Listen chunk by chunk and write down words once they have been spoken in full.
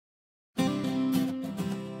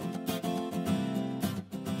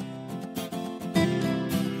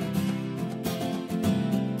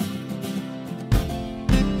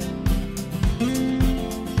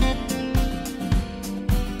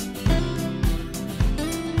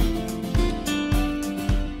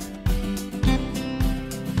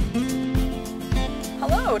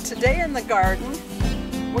today in the garden,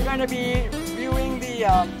 we're going to be viewing the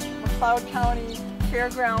McLeod County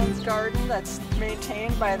Fairgrounds garden that's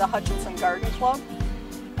maintained by the Hutchinson Garden Club.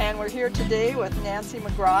 And we're here today with Nancy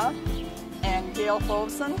McGraw and Gail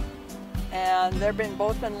Foveson. And they've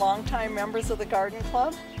both been longtime members of the garden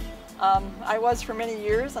club. I was for many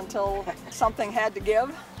years until something had to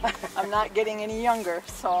give. I'm not getting any younger,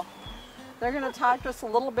 so they're going to talk to us a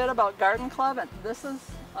little bit about garden club. And this is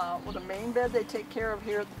the main bed they take care of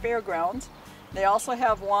here at the fairgrounds. They also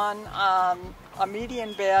have one, a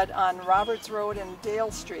median bed on Roberts Road and Dale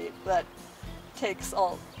Street that takes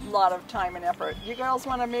a lot of time and effort. You girls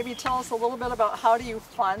want to maybe tell us a little bit about how do you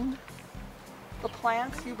fund the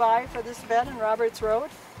plants you buy for this bed in Roberts Road?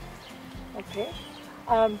 Okay.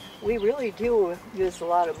 We really do use a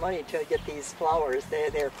lot of money to get these flowers.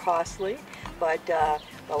 They're costly, but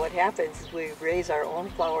what happens is we raise our own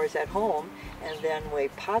flowers at home, and then we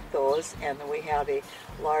pot those, and then we have a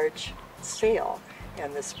large sale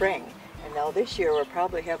in the spring. And now this year we're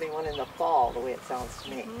probably having one in the fall, the way it sounds to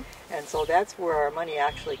me. Mm-hmm. And so that's where our money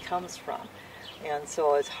actually comes from. And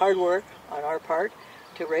so it's hard work on our part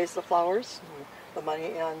to raise the flowers, and the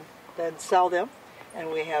money, and then sell them.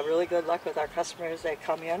 And we have really good luck with our customers. They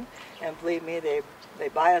come in, and believe me, they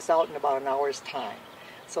buy us out in about an hour's time.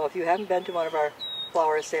 So if you haven't been to one of our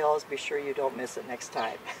flower sales, be sure you don't miss it next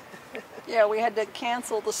time. Yeah, we had to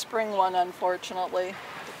cancel the spring one, unfortunately,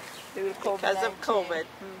 due to COVID-19. Because of COVID.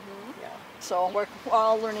 Mm-hmm. Yeah. So we're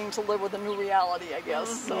all learning to live with a new reality, I guess.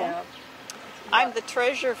 Mm-hmm. So. Yeah. I'm the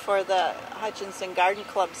treasurer for the Hutchinson Garden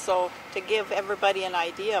Club, so to give everybody an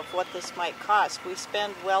idea of what this might cost, we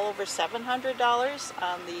spend well over $700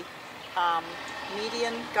 on the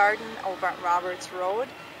median garden over on Roberts Road,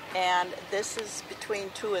 and this is between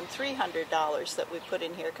 $200 and $300 that we put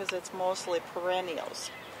in here because it's mostly perennials.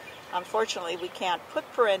 Unfortunately, we can't put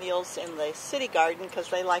perennials in the city garden because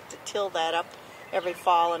they like to till that up every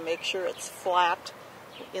fall and make sure it's flat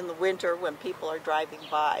in the winter when people are driving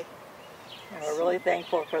by. And we're really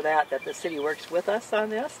thankful for that the city works with us on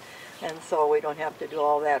this, and so we don't have to do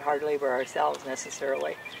all that hard labor ourselves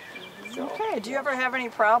necessarily. Mm-hmm. So, okay, do you ever have any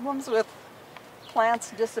problems with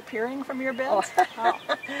plants disappearing from your beds? Oh.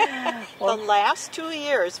 Well, the last 2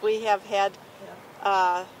 years we have had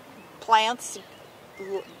plants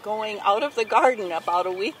going out of the garden about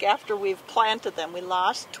a week after we've planted them. We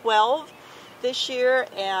lost 12 this year,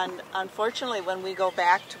 and unfortunately when we go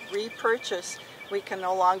back to repurchase, we can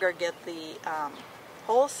no longer get the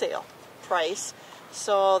wholesale price.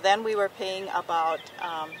 So then we were paying about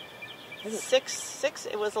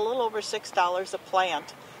it was a little over $6 a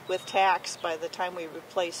plant with tax by the time we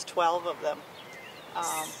replaced 12 of them.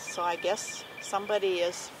 So I guess somebody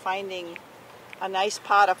is finding a nice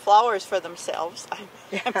pot of flowers for themselves.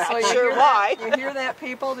 I'm not sure why. You hear that,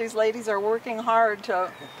 people? These ladies are working hard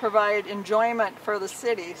to provide enjoyment for the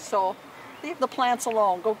city. So leave the plants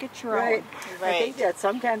alone. Go get your own. Right. I think that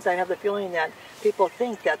sometimes I have the feeling that people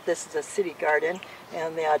think that this is a city garden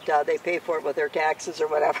and that they pay for it with their taxes or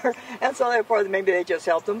whatever, and so therefore maybe they just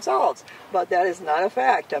help themselves. But that is not a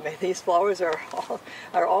fact. I mean, these flowers are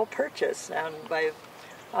all purchased and by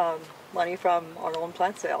money from our own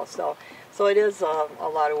plant sales. So it is a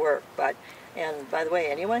lot of work. And by the way,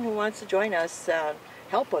 anyone who wants to join us,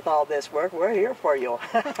 help with all this work, we're here for you.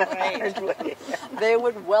 Right. They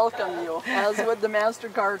would welcome you, as would the master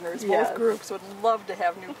gardeners. Yes. Both groups would love to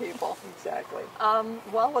have new people. Exactly.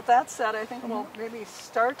 Well, with that said, I think we'll maybe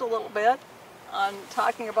start a little bit on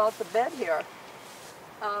talking about the bed here.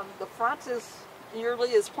 The front yearly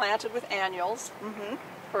is planted with annuals,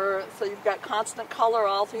 so you've got constant color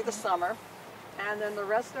all through the summer. And then the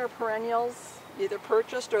rest are perennials, either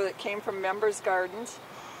purchased or that came from members' gardens,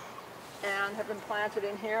 and have been planted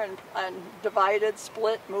in here and divided,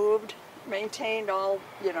 split, moved, maintained, all,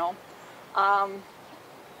 you know.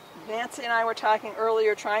 Nancy and I were talking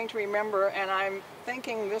earlier trying to remember, and I'm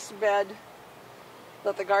thinking this bed,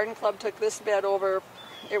 that the garden club took this bed over,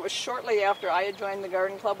 it was shortly after I had joined the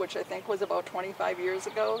garden club, which I think was about 25 years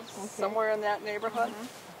ago, somewhere in that neighborhood.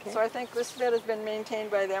 So I think this bed has been maintained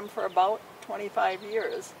by them for about 25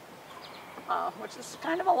 years, which is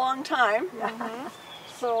kind of a long time.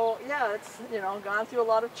 So yeah, it's gone through a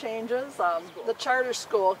lot of changes. The charter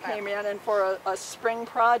school came in, and for a spring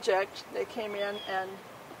project, they came in, and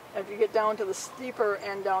if you get down to the steeper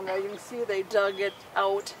end down there, you can see they dug it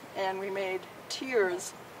out, and we made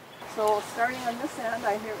tiers. So starting on this end,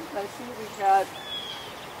 I see we've got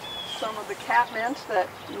some of the catmint that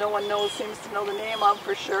no one seems to know the name of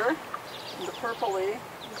for sure. And the purpley.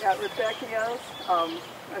 We've got Rebecca's,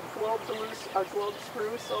 a globe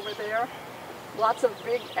spruce over there. Lots of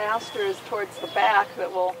big asters towards the back that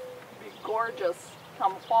will be gorgeous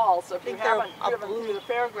come fall. So if you think they're haven't driven through the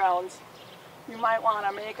fairgrounds, you might want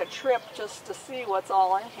to make a trip just to see what's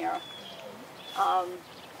all in here.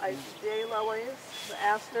 I see daylilies, the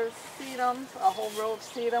asters, sedums, a whole row of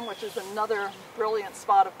sedum, which is another brilliant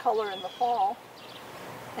spot of color in the fall.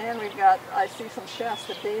 And we've got, I see some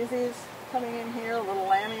Shasta daisies coming in here, a little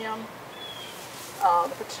lamium,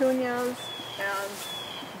 the petunias, and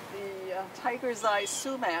the tiger's eye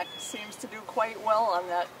sumac seems to do quite well on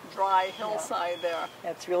that dry hillside there.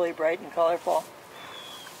 That's really bright and colorful.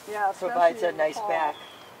 Yeah, Provides a in the nice fall. back.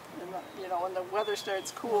 And you know, when the weather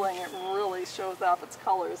starts cooling, it really shows off its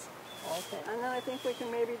colors. Okay. And then I think we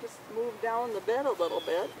can maybe just move down the bed a little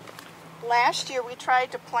bit. Last year we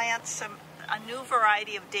tried to plant a new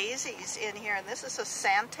variety of daisies in here, and this is a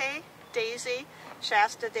Sante daisy,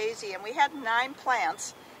 Shasta daisy, and we had 9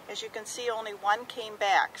 plants. As you can see, only 1 came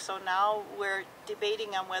back, so now we're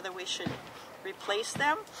debating on whether we should replace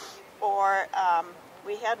them, or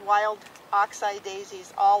we had wild oxeye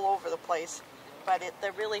daisies all over the place, but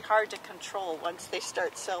they're really hard to control once they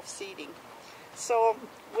start self-seeding. So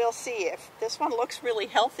we'll see. If this one looks really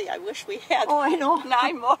healthy, I wish we had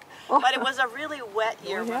 9 more. But it was a really wet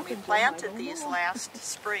year when we planted these last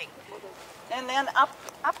spring. And then up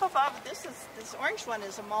above, this orange one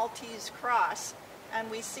is a Maltese cross, and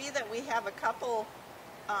we see that we have a couple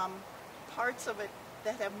parts of it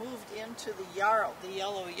that have moved into the yarrow, the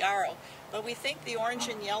yellow yarrow. But we think the orange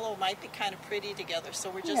and yellow might be kind of pretty together, so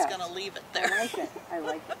we're just going to leave it there. I like it. I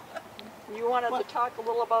like it. You wanted to talk a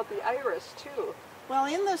little about the iris too. Well,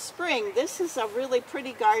 in the spring, this is a really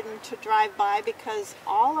pretty garden to drive by because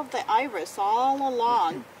all of the iris all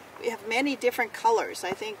along, we have many different colors.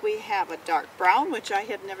 I think we have a dark brown, which I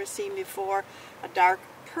had never seen before, a dark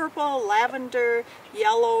purple, lavender,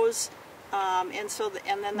 yellows,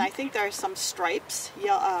 and then I think there are some stripes,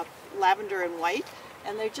 lavender and white,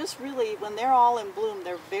 and they're just really, when they're all in bloom,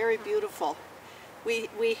 they're very beautiful.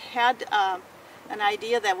 We had an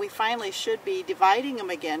idea that we finally should be dividing them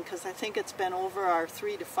again because I think it's been over our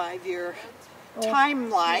 3 to 5 year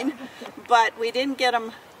timeline, but we didn't get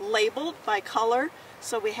them labeled by color,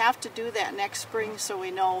 so we have to do that next spring so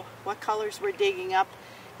we know what colors we're digging up,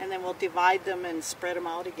 and then we'll divide them and spread them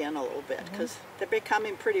out again a little bit because they're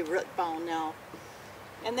becoming pretty root bound now.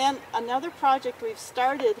 And then another project we've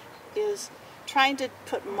started is trying to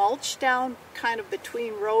put mulch down kind of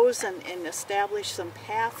between rows and establish some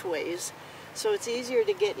pathways so it's easier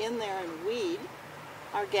to get in there and weed.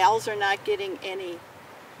 Our gals are not getting any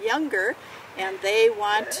younger, and they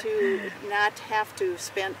want to not have to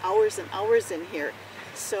spend hours and hours in here.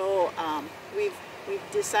 So we've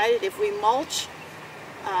decided if we mulch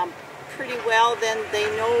pretty well, then they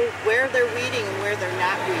know where they're weeding and where they're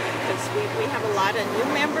not weeding, because we have a lot of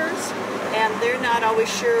new members and they're not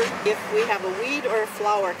always sure if we have a weed or a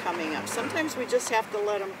flower coming up. Sometimes we just have to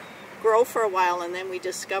let them grow for a while and then we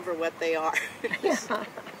discover what they are. That's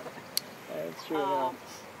true.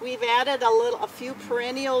 We've added a few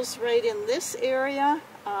perennials right in this area.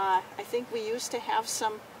 I think we used to have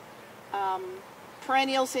some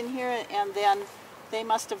perennials in here, and then they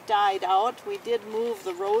must have died out. We did move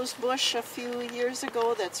the rose bush a few years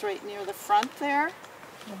ago that's right near the front there.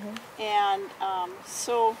 And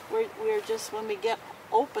so we're just, when we get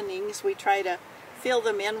openings, we try to fill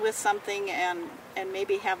them in with something and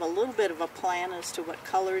maybe have a little bit of a plan as to what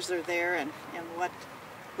colors are there and what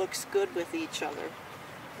looks good with each other.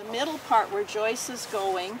 The middle part where Joyce is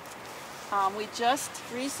going, we just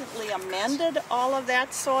recently amended all of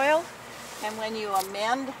that soil, and when you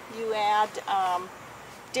amend, you add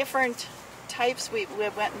different types. We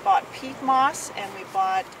went and bought peat moss, and we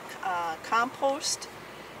bought compost,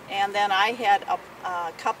 and then I had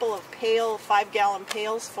a couple of 5-gallon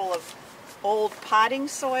pails full of old potting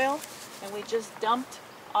soil, and we just dumped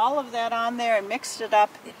all of that on there and mixed it up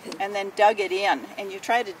and then dug it in. And you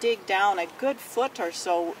try to dig down a good foot or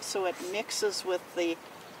so it mixes with the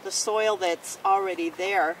soil that's already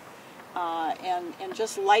there, and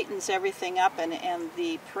just lightens everything up. And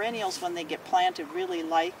the perennials, when they get planted, really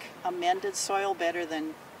like amended soil better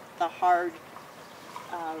than the hard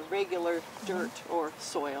regular dirt or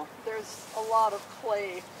soil. There's a lot of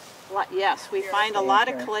clay. Yes, we find a lot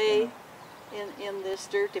of clay in this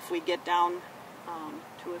dirt if we get down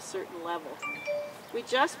to a certain level. We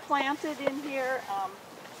just planted in here,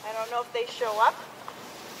 I don't know if they show up,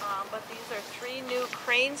 but these are 3 new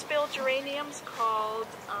cranesbill geraniums called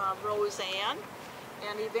Roseanne,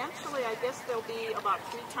 and eventually I guess they'll be about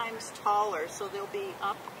 3 times taller, so they'll be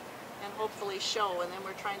up and hopefully show, and then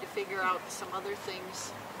we're trying to figure out some other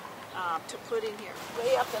things to put in here.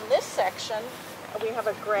 Way up in this section we have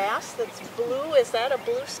a grass that's blue. Is that a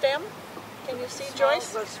blue stem? Can you see, Joyce?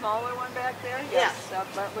 The smaller one back there? Yes.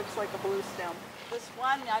 That looks like a blue stem. This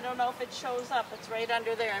one, I don't know if it shows up. It's right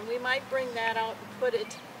under there, and we might bring that out and put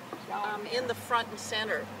it in the front and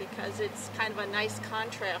center because it's kind of a nice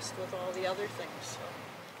contrast with all the other things.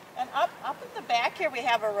 And up at the back here we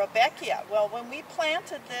have a Rebecca. Well, when we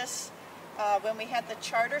planted this, when we had the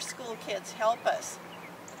charter school kids help us,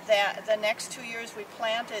 that the next 2 years we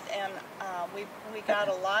planted, and we got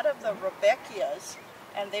a lot of the Rebecca's,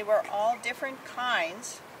 and they were all different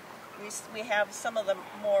kinds. We have some of the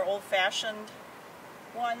more old-fashioned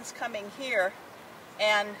ones coming here,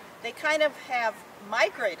 and they kind of have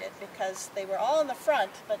migrated because they were all in the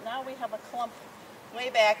front, but now we have a clump way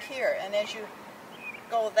back here. And as you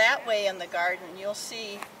go that way in the garden, you'll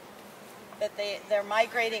see that they're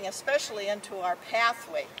migrating especially into our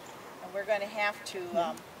pathway, and we're going to have to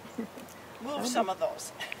move some of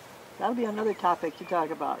those. That'll be another topic to talk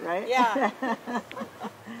about, right? Yeah.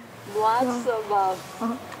 Lots of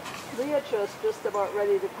leachas just about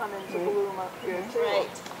ready to come into bloom up here too. Right.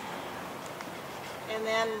 And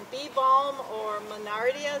then bee balm or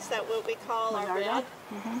monardia, is that what we call our red?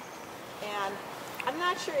 And I'm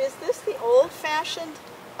not sure, is this the old-fashioned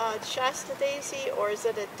Shasta daisy, or is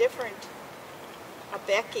it a different, a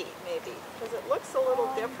Becky maybe? Because it looks a little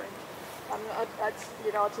different.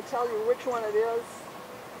 To tell you which one it is,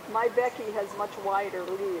 my Becky has much wider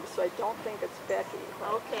leaves, so I don't think it's Becky.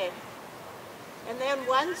 Okay. And then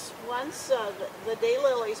once the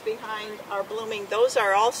daylilies behind are blooming, those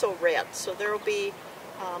are also red, so there will be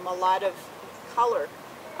a lot of color.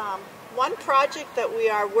 One project that we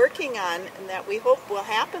are working on and that we hope will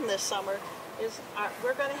happen this summer is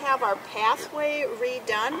we're going to have our pathway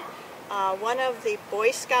redone. One of the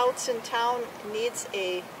Boy Scouts in town needs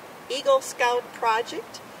a Eagle Scout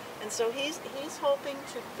project, and so he's hoping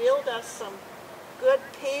to build us some good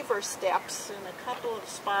paver steps in a couple of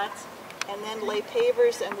spots, and then lay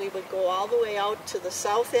pavers, and we would go all the way out to the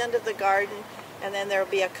south end of the garden, and then there'll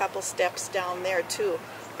be a couple steps down there too.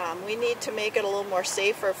 We need to make it a little more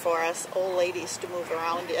safer for us old ladies to move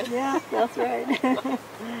around in. Yeah, that's right.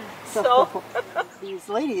 So these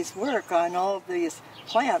ladies work on all of these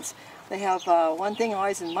plants. They have one thing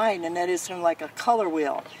always in mind, and that is kind of like a color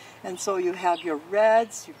wheel. And so you have your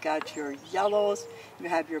reds, you've got your yellows, you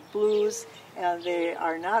have your blues, and they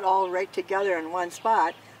are not all right together in one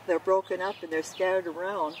spot. They're broken up and they're scattered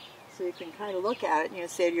around. So you can kind of look at it and you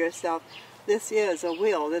say to yourself, this is a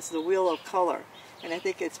wheel, this is a wheel of color. And I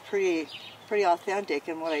think it's pretty authentic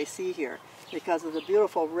in what I see here, because of the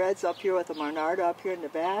beautiful reds up here with the Monarda up here in the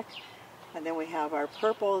back. And then we have our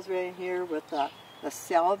purples right here with the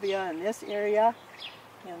salvia in this area.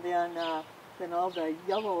 And then all the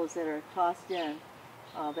yellows that are tossed in,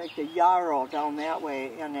 like the yarrow down that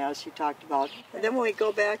way, and as she talked about. And then when we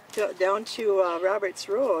go back down to Roberts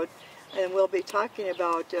Road, and we'll be talking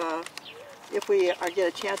about, if we get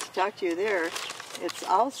a chance to talk to you there, it's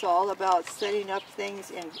also all about setting up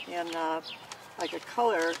things in like a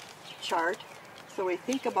color chart. So we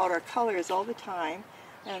think about our colors all the time,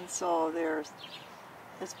 and so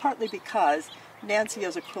it's partly because Nancy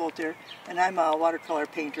is a quilter and I'm a watercolor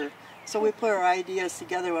painter. So we put our ideas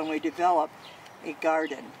together when we develop a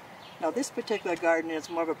garden. Now this particular garden is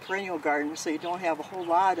more of a perennial garden, so you don't have a whole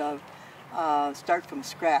lot of start from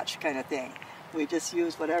scratch kind of thing. We just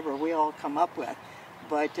use whatever we all come up with.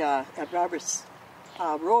 But at Roberts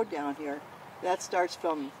Road down here, that starts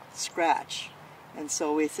from scratch. And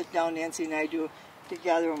so we sit down, Nancy and I do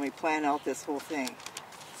together, and we plan out this whole thing.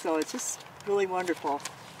 So it's just really wonderful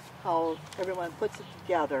how everyone puts it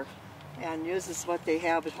together and uses what they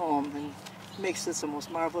have at home and makes this the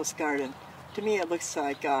most marvelous garden. To me, it looks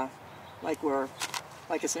like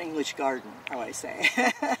it's an English garden, how I say,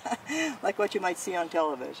 like what you might see on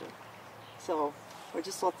television. So we're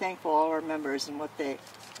just so thankful, all our members, and what they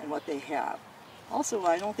have. Also,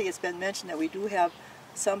 I don't think it's been mentioned that we do have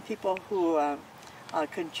some people who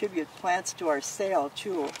contribute plants to our sale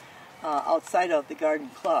too, outside of the garden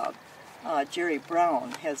club. Jerry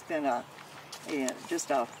Brown has been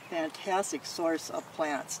just a fantastic source of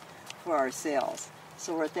plants for our sales.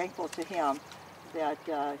 So we're thankful to him that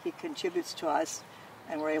he contributes to us,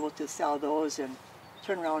 and we're able to sell those and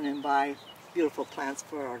turn around and buy beautiful plants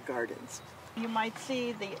for our gardens. You might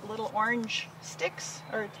see the little orange sticks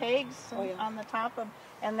or tags on the top of,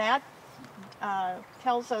 and that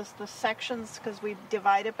tells us the sections, because we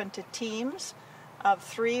divide up into teams of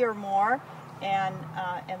 3 or more, and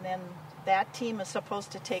then that team is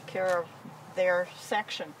supposed to take care of their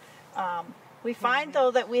section. We find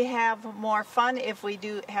though that we have more fun if we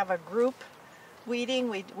do have a group weeding.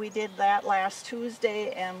 We did that last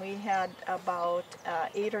Tuesday, and we had about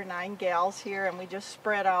 8 or 9 gals here, and we just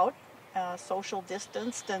spread out social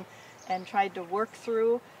distanced and tried to work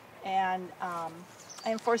through. And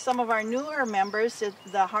for some of our newer members,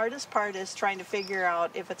 the hardest part is trying to figure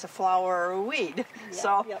out if it's a flower or a weed. Yep,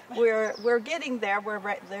 So yep. we're getting there.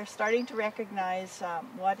 They're starting to recognize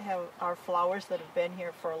what are flowers that have been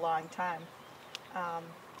here for a long time.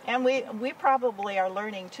 And we probably are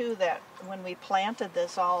learning too that when we planted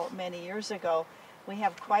this all many years ago, we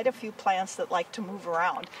have quite a few plants that like to move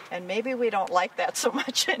around, and maybe we don't like that so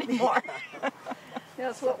much anymore.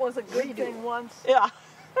 Yes, what was a good thing once Yeah.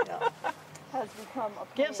 has become a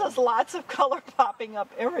Gives pain. us lots of color popping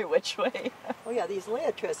up every which way. Oh yeah, these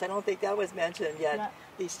leotris, I don't think that was mentioned yet. Yeah.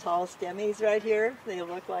 These tall stemmies right here, they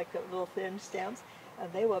look like little thin stems,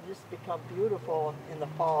 and they will just become beautiful in the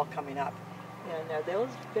fall coming up. And are those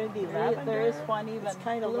going to be lavender? There is one even It's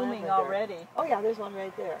kind of blooming lavender. already. Oh yeah, there's one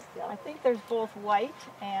right there. I Yeah. think there's both white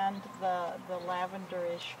and the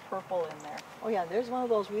lavenderish purple in there. Oh yeah, there's one of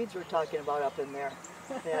those weeds we're talking about up in there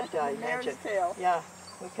that you Mare's mentioned. tail. Yeah,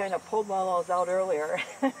 we kind of pulled one of those out earlier.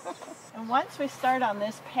 And once we start on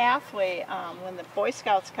this pathway, when the Boy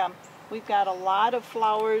Scouts come, we've got a lot of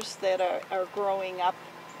flowers that are growing up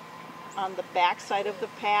on the back side of the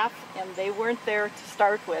path, and they weren't there to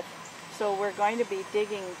start with. So we're going to be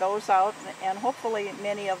digging those out, and hopefully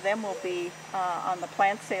many of them will be on the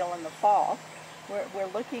plant sale in the fall. We're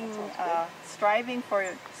looking, striving for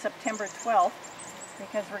September 12th,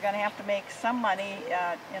 because we're going to have to make some money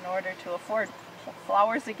in order to afford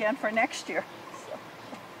flowers again for next year.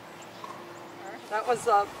 That was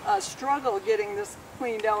a struggle getting this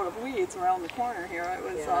cleaned out of weeds around the corner here. It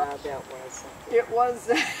was, Yeah, that was something. it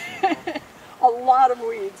was a lot of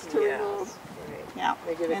weeds to Yes, remove, right. Yeah.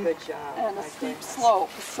 They did a good job. and a I steep think. slope.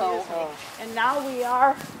 So Oh, And now we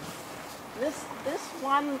are, this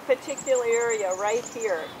one particular area right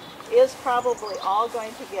here is probably all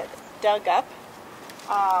going to get dug up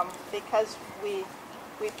because we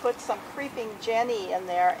put some creeping jenny in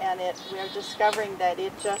there, and we're discovering that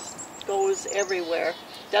it just goes everywhere.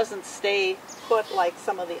 Doesn't stay put like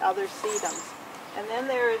some of the other sedums. And then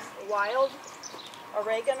there's wild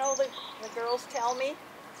oregano, the girls tell me.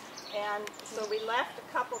 And so we left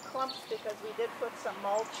a couple clumps because we did put some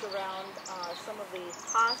mulch around some of the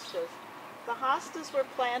hostas. The hostas were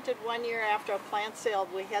planted 1 year after a plant sale.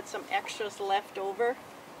 We had some extras left over,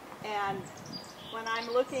 and when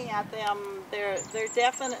I'm looking at them, they're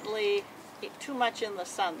definitely too much in the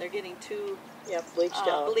sun. They're getting too yeah, bleached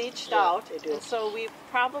out. bleached Yeah, out. they do. And so we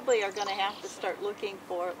probably are going to have to start looking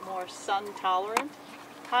for more sun-tolerant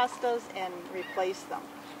hostas and replace them.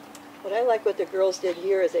 What I like what the girls did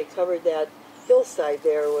here is they covered that hillside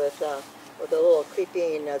there with a little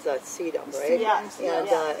creeping as a sedum, right? Yes, And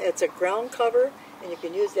yes. it's a ground cover, and you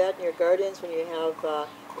can use that in your gardens when you have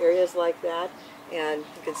areas like that. And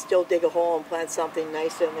you can still dig a hole and plant something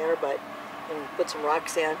nice in there, and put some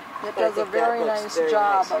rocks in. it But I does a think that very looks nice very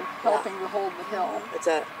job nice. of helping to hold the hill. It's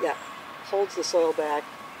holds the soil back,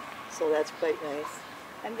 so that's quite nice.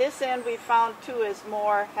 And this end we found too has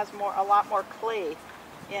a lot more clay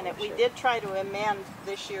in it. Oh, We sure. did try to amend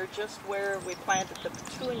this year just where we planted the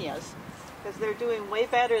petunias, because they're doing way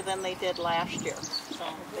better than they did last year. So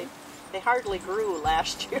they hardly grew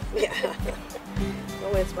last year. Yeah.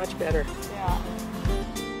 Oh, it's much better. Yeah.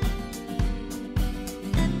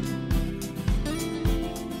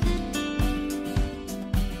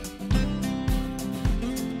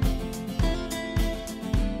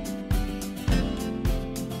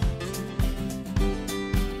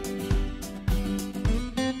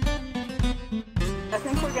 I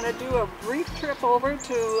think we're going to do a brief trip over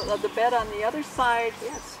to the bed on the other side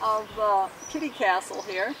Yes. of Kitty Castle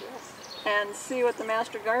here, and see what the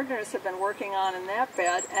Master Gardeners have been working on in that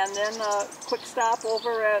bed, and then a quick stop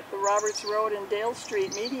over at the Roberts Road and Dale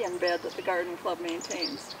Street median bed that the Garden Club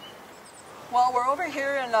maintains. Well, we're over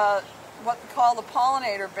here in what we call the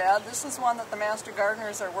pollinator bed. This is one that the Master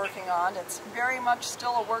Gardeners are working on. It's very much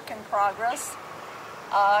still a work in progress.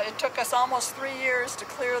 It took us almost 3 years to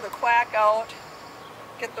clear the quack out,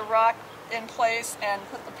 get the rock in place, and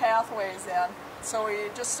put the pathways in. So we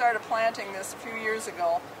just started planting this a few years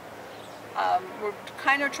ago. We're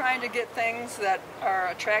kind of trying to get things that are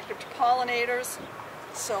attractive to pollinators.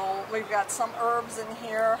 So we've got some herbs in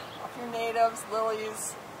here, a few natives,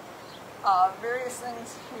 lilies, various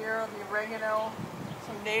things here, the oregano,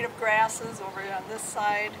 some native grasses over on this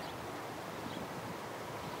side,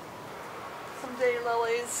 some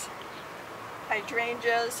daylilies,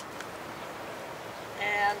 hydrangeas,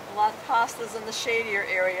 and a lot of hostas in the shadier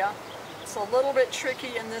area. It's a little bit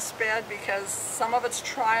tricky in this bed because some of it's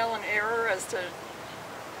trial and error as to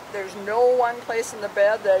there's no one place in the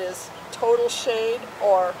bed that is total shade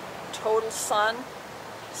or total sun.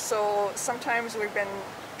 So sometimes we've been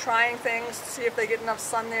trying things to see if they get enough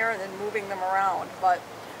sun there and then moving them around. But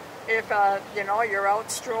if you know, you're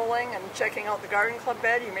out strolling and checking out the garden club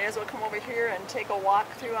bed, you may as well come over here and take a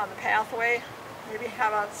walk through on the pathway. Maybe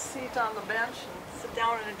have a seat on the bench and sit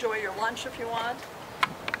down and enjoy your lunch if you want,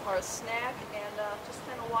 or a snack, and just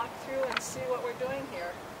kind of walk through and see what we're doing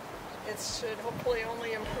here. It should hopefully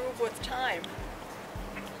only improve with time.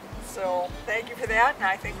 So thank you for that, and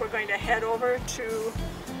I think we're going to head over to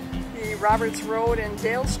the Roberts Road and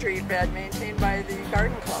Dale Street bed maintained by the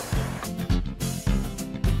Garden Club.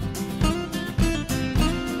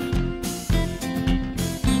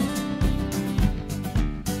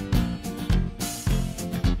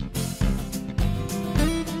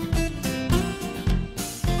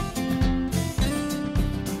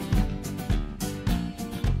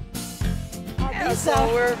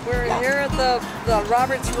 So we're here at the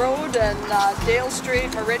Roberts Road and Dale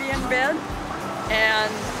Street Meridian bed,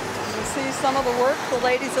 and you see some of the work the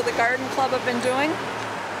ladies of the Garden Club have been doing.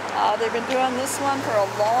 They've been doing this one for a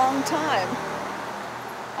long time.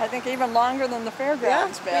 I think even longer than the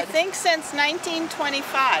fairgrounds bed. We think since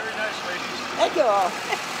 1925. Very nice, ladies. Thank you all.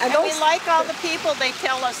 And we like all the people, they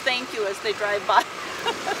tell us thank you as they drive by.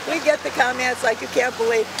 We get the comments like you can't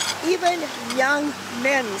believe. Even young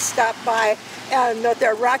men stop by and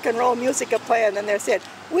their rock and roll music are playing and they're saying,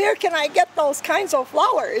 where can I get those kinds of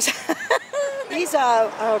flowers? These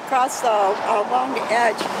across along the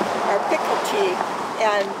edge are pickle tea,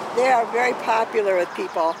 and they are very popular with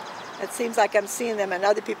people. It seems like I'm seeing them in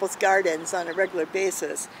other people's gardens on a regular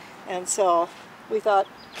basis. And so we thought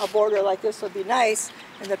a border like this would be nice.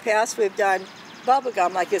 In the past we've done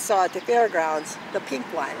bubblegum like you saw at the fairgrounds, the pink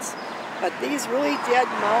ones. But these really did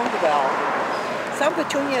mound well. Some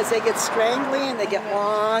petunias, they get strangly and they get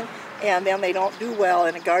long, and then they don't do well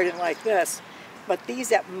in a garden like this. But these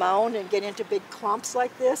that mound and get into big clumps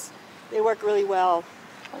like this, they work really well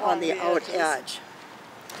on the out edge.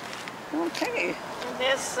 Okay. And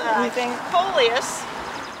this We think coleus,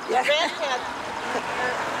 the Yeah. redhead,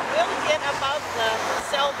 will get above the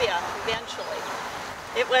salvia eventually.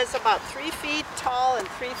 It was about 3 feet tall and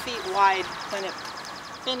 3 feet wide when it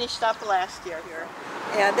finished up last year here.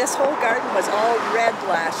 And this whole garden was all red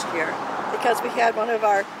last year because we had one of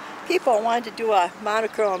our people wanted to do a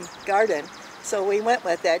monochrome garden, so we went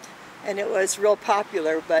with it, and it was real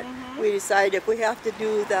popular. But we decided if we have to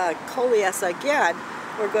do the coleus again,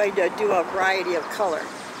 we're going to do a variety of color,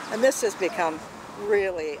 and this has become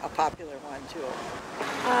really a popular one too.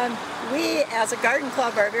 We as a garden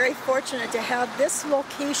club are very fortunate to have this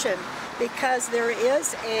location because there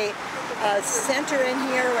is a center in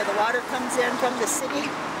here where the water comes in from the city,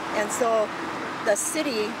 and so the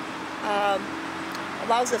city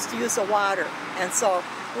allows us to use the water, and so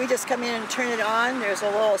we just come in and turn it on. There's a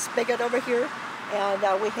little spigot over here,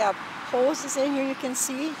 and we have hoses in here you can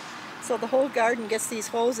see, so the whole garden gets these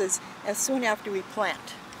hoses as soon after we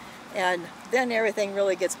plant, and then everything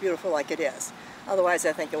really gets beautiful like it is. Otherwise,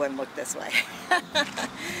 I think it wouldn't look this way.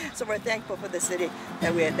 So we're thankful for the city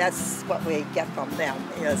that that's what we get from them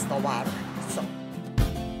is the water. So.